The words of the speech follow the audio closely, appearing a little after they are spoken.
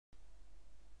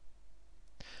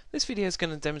This video is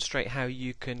going to demonstrate how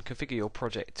you can configure your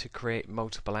project to create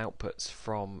multiple outputs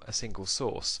from a single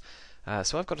source.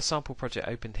 So I've got a sample project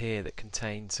opened here that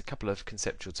contains a couple of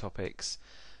conceptual topics,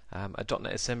 a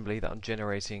 .NET assembly that I'm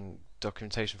generating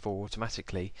documentation for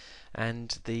automatically,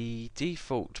 and the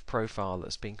default profile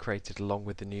that's been created along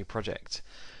with the new project.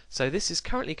 So this is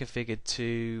currently configured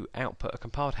to output a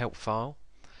compiled help file,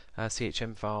 a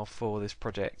CHM file for this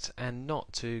project, and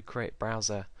not to create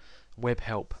browser web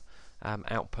help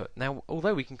output. Now,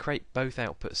 although we can create both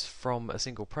outputs from a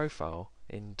single profile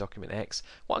in document X,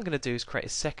 what I'm going to do is create a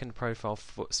second profile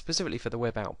specifically for the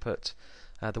web output,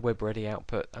 the web ready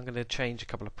output. I'm going to change a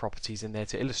couple of properties in there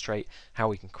to illustrate how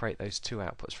we can create those two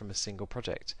outputs from a single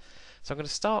project. So I'm going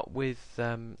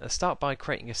to start by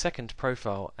creating a second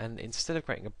profile, and instead of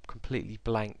creating a completely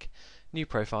blank new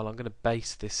profile, I'm going to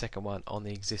base this second one on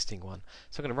the existing one.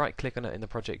 So I'm going to right click on it in the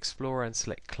Project Explorer and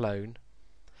select Clone,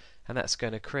 and that's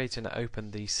going to create and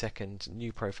open the second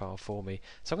new profile for me.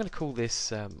 So I'm going to call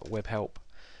this Web Help,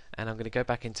 and I'm going to go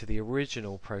back into the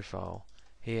original profile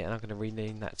here, and I'm going to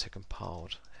rename that to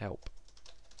Compiled Help.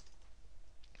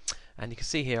 And you can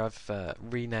see here I've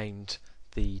renamed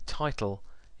the title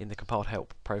in the Compiled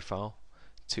Help profile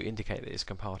to indicate that it's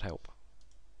Compiled Help.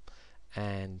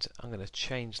 And I'm going to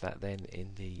change that then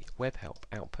in the Web Help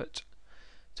output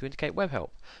to indicate Web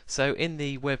Help. So in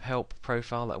the Web Help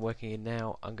profile that I'm working in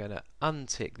now, I'm going to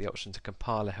untick the option to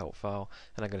compile a help file,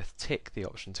 and I'm going to tick the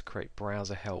option to create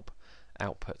browser help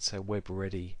output, so web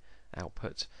ready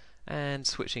output. And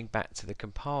switching back to the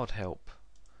compiled help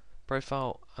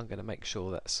profile, I'm going to make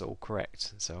sure that's all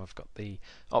correct. So I've got the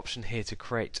option here to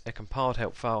create a compiled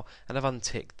help file, and I've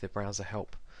unticked the browser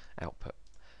help output.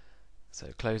 So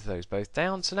close those both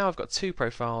down. So now I've got two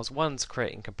profiles, one's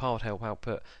creating compiled help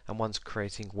output and one's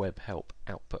creating web help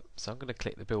output. So I'm going to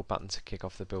click the build button to kick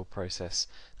off the build process.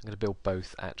 I'm going to build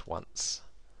both at once.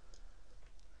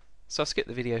 So I'll skip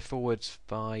the video forward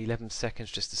by 11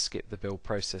 seconds just to skip the build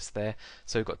process there.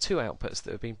 So we've got two outputs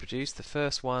that have been produced. The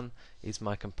first one is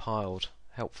my compiled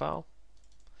help file,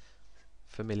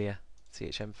 familiar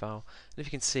CHM file. And if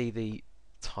you can see, the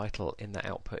title in that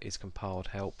output is compiled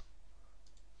help.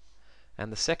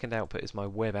 And the second output is my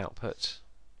web output,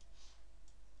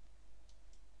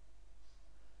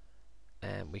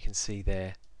 and we can see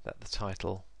there that the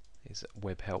title is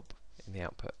web help in the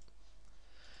output.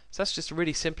 So that's just a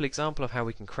really simple example of how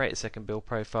we can create a second build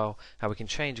profile, how we can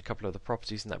change a couple of the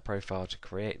properties in that profile to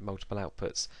create multiple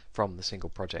outputs from the single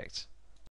project.